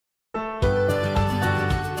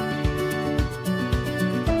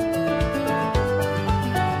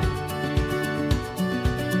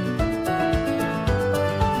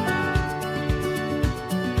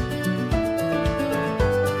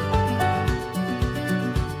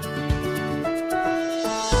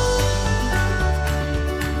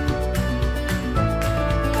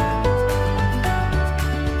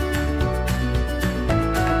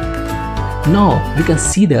Now we can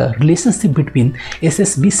see the relationship between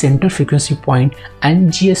SSB center frequency point and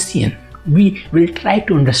GSCN. We will try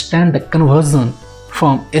to understand the conversion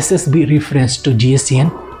from SSB reference to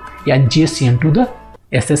GSCN and GSCN to the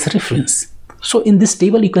SS reference. So in this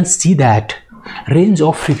table you can see that range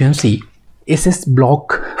of frequency, SS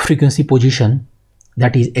block frequency position,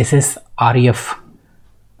 that is SSRF,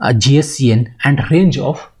 GSCN, and range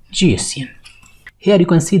of GSCN. Here you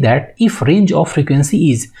can see that if range of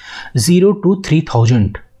frequency is 0 to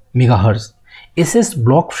 3000 MHz, SS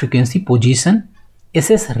block frequency position,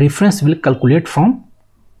 SS reference will calculate from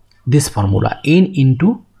this formula, n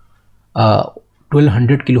into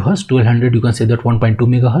 1200 kHz, 1200 you can say that 1.2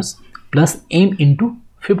 MHz, plus m into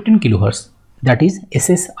 15 kHz, that is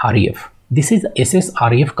SSRF. This is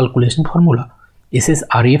SSRF calculation formula.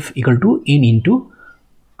 SSRF equal to n into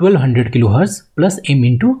 1200 kHz plus m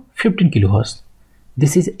into 15 kHz.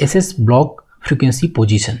 This is SS block frequency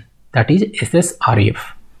position, that is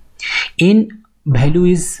SSRF. N value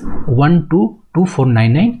is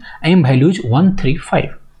 122499, m value is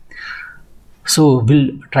 135. So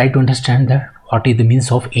we'll try to understand that what is the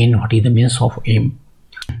means of n, what is the means of m.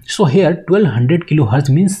 So here 1200 kHz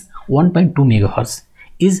means 1.2 MHz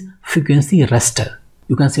is frequency raster.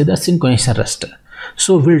 You can say the synchronization raster.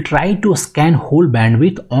 So we'll try to scan whole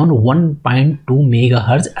bandwidth on 1.2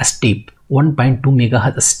 MHz a step. 1.2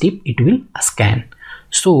 MHz step it will scan.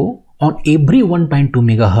 So on every 1.2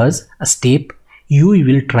 MHz step you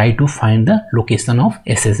will try to find the location of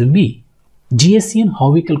SSB. GSCN,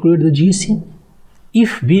 how we calculate the GSCN?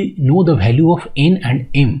 If we know the value of n and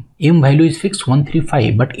m value is fixed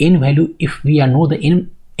 135, but n value, if we know the n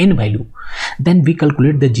value, then we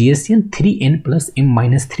calculate the GSCN 3n plus m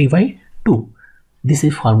minus 3 by 2. This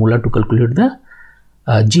is formula to calculate the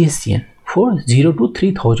GSCN for 0 to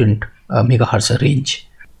 3000 MHz range.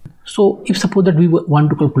 So if suppose that we want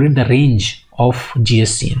to calculate the range of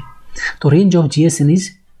GSCN, so range of GSCN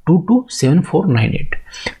is 2 to 7498.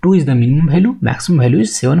 2 is the minimum value, maximum value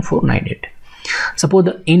is 7498. Suppose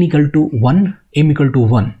the n equal to 1, m equal to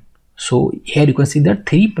 1. So here you can see that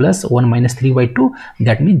 3 plus 1 minus 3 by 2,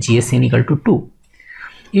 that means GSCN equal to 2.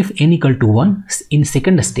 If n equal to 1, in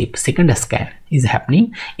second step, second scan is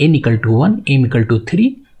happening, n equal to 1, m equal to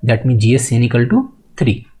 3, that means GSCN equal to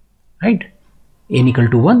 3, right? N equal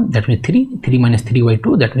to 1, that means 3, 3 minus 3 by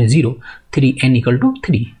 2, that means 0, 3, n equal to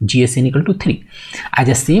 3, GSCN equal to 3. As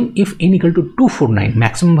the same, if n equal to 249,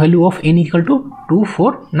 maximum value of n equal to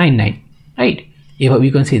 2499, right? If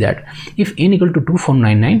we can see that if n equal to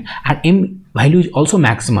 2499 and m value is also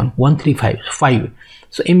maximum 135,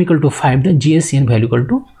 so m equal to 5, then GSCN value equal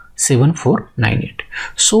to 7498.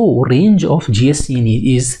 So range of GSCN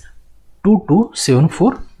is 2 to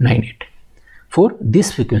 7498 for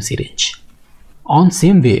this frequency range. On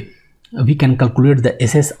same way we can calculate the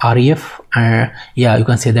SSRF, yeah, you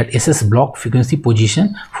can say that SS block frequency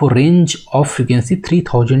position for range of frequency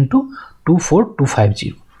 3000 to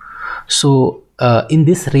 24250. So in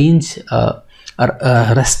this range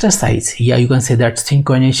raster size, yeah, you can say that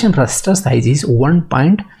synchronization raster size is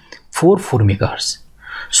 1.44 MHz.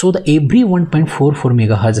 So the every 1.44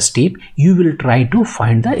 MHz step you will try to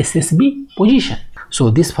find the SSB position. So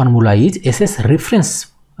this formula is SS reference,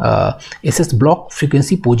 SS block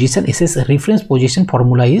frequency position, SS reference position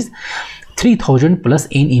formula is 3000 plus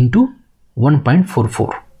n into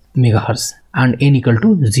 1.44 MHz and n equal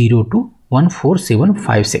to 0 to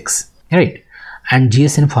 14756, right? And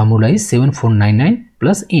GSN formula is 7499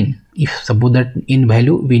 plus n. If suppose that n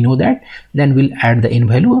value we know that, then we'll add the n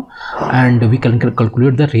value and we can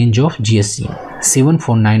calculate the range of GSCN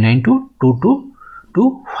 7499 to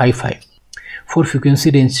 22255. For frequency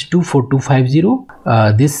range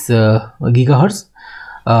 24250, this gigahertz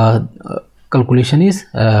calculation is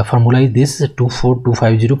formula is this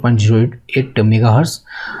 24250.08 megahertz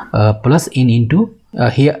plus n into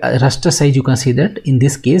here raster size. You can see that in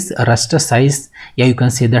this case raster size, yeah, you can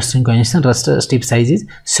say that synchronization raster step size is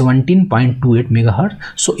 17.28 megahertz.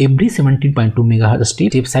 So every 17.2 megahertz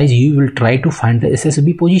step size you will try to find the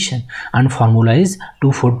SSB position, and formula is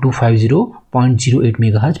 24250.08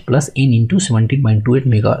 megahertz plus n into 17.28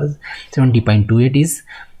 megahertz. 70.28 is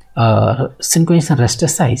synchronization raster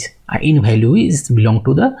size. In value is belong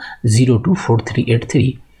to the 0 to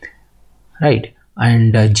 4383, right?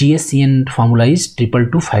 And GSCN formula is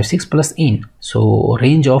 22256 plus n. So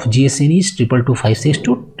range of GSCN is 22256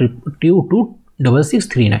 to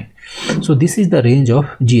 26639. So this is the range of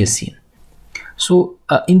GSCN. So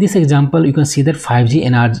in this example you can see that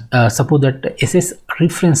 5G-NR, suppose that SS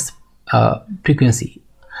reference frequency.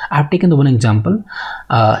 I have taken the one example.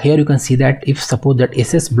 Here you can see that if suppose that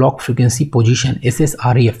SS block frequency position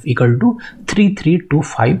SSRF equal to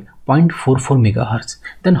 3325 0.44 megahertz.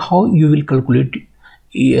 Then how you will calculate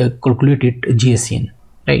it GSN,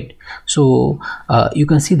 right? So you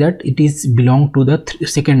can see that it is belong to the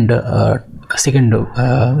second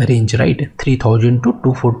range, right? 3000 to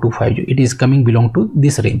 2425. It is coming belong to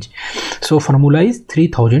this range. So formula is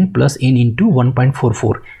 3000 plus n into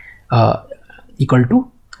 1.44 equal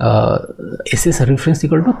to SS reference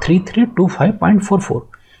equal to 3325.44,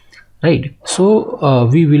 right? So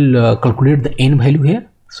we will calculate the n value here.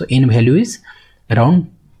 So n value is around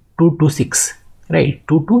 226, right?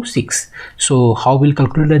 226. So how we'll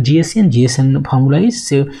calculate the GSN? GSN formula is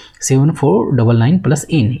 7499 plus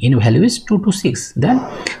n. N value is 226. Then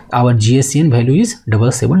our GSN value is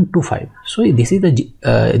 7725. So this is the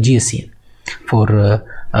GSN for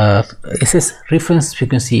SS reference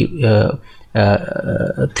frequency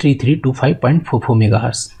 3325.44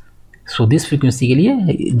 megahertz. So this frequency के लिए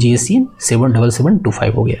GSN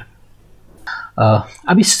 77725 हो गया.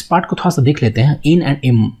 अब इस part को थोड़ा सा देख लेते हैं. इन एंड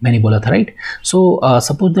एम मैंने बोला था, right? So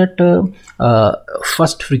suppose that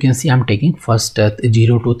first frequency I am taking first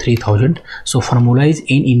 0 to 3000. So formula is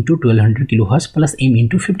n into 1200 kilohertz plus m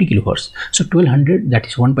into 50 kilohertz. So 1200, that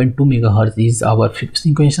is 1.2 megahertz, is our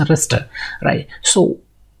synchronization raster, right? So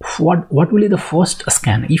what will be the first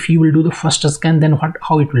scan? If you will do the first scan, then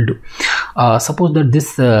how it will do? Suppose that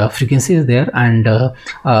this frequency is there and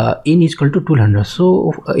n is equal to 1200.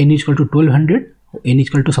 So n is equal to 1200, n is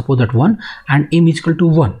equal to suppose that 1 and m is equal to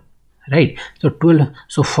 1, right? So 12.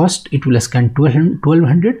 So first it will scan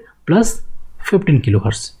 1200 plus 15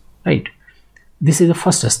 kilohertz, right? This is the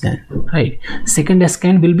first scan, right? Second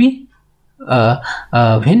scan will be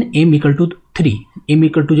when m equal to 3. m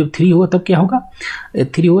equal to जब 3 होगा तब क्या होगा?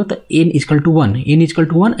 3 होगा तो n equal to 1, n equal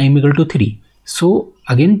to 1, m equal to 3. So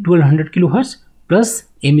again 1200 kilohertz plus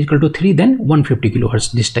m equal to 3, then 150 kilohertz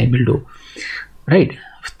this time will do, right?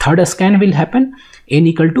 Third scan will happen, n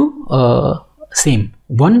equal to same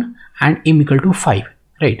 1 and m equal to 5,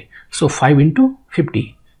 right? So 5 into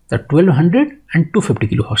 50, the 1200 and 250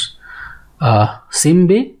 kilohertz. Same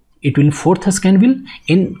way it will, fourth scan will,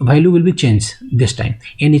 n value will be changed this time,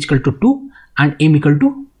 n is equal to 2 and m equal to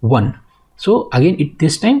 1. So again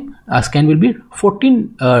this time scan will be 2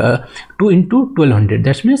 into 1200,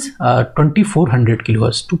 that means 2400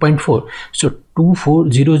 kilohertz, 2.4. So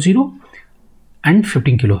 2400 and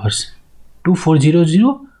 15 kilohertz,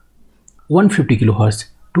 2400 150 kilohertz,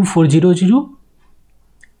 2400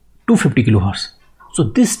 250 kilohertz. So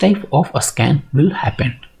this type of a scan will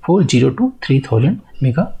happen for 0 to 3000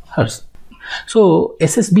 megahertz. So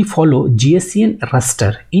SSB follow GSN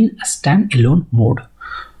raster in standalone mode.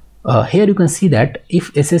 Here you can see that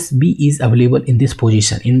if SSB is available in this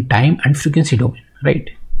position in time and frequency domain, right?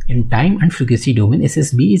 In time and frequency domain,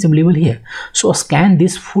 SSB is available here. So scan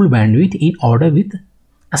this full bandwidth in order with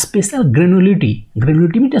a special granularity.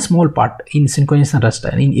 Granularity means a small part in synchronization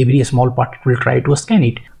raster. In every small part it will try to scan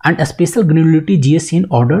it, and a special granularity GSN in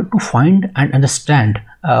order to find and understand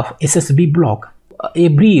SSB block.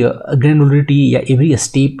 Every granularity, every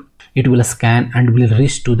step it will scan and will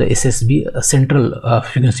reach to the SSB central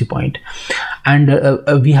frequency point. And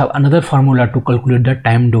we have another formula to calculate the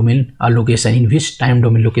time domain location, in which time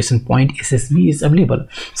domain location point SSB is available.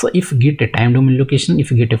 So if you get a time domain location,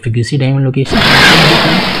 if you get a frequency domain location, you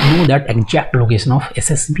can know that exact location of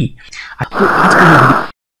SSB.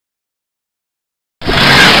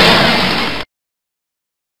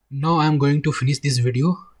 Now I am going to finish this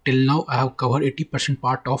video. Till now I have covered 80%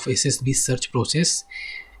 part of SSB search process.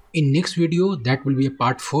 In next video, that will be a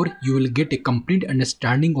part 4, you will get a complete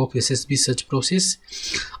understanding of SSB search process.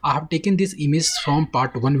 I have taken this image from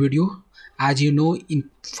part 1 video. As you know, in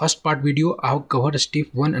first part video I have covered step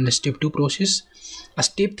 1 and step 2 process. A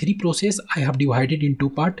step 3 process I have divided in 2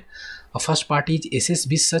 parts. First part is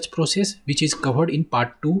SSB search process, which is covered in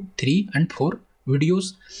part 2, 3 and 4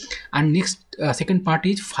 videos, and next second part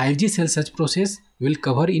is 5G cell search process, will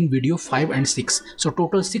cover in video 5 and 6. So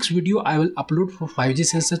total 6 video I will upload for 5G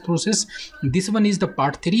cell search process. This one is the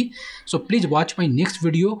part 3. So please watch my next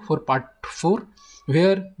video for part 4,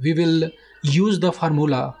 where we will use the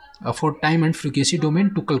formula for time and frequency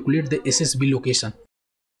domain to calculate the SSB location.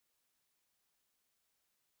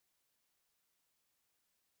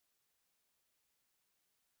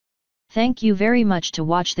 Thank you very much to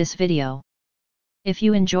watch this video. If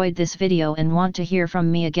you enjoyed this video and want to hear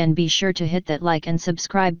from me again, be sure to hit that like and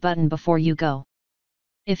subscribe button before you go.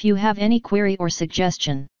 If you have any query or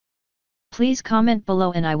suggestion, please comment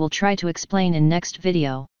below and I will try to explain in next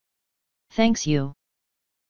video. Thanks you.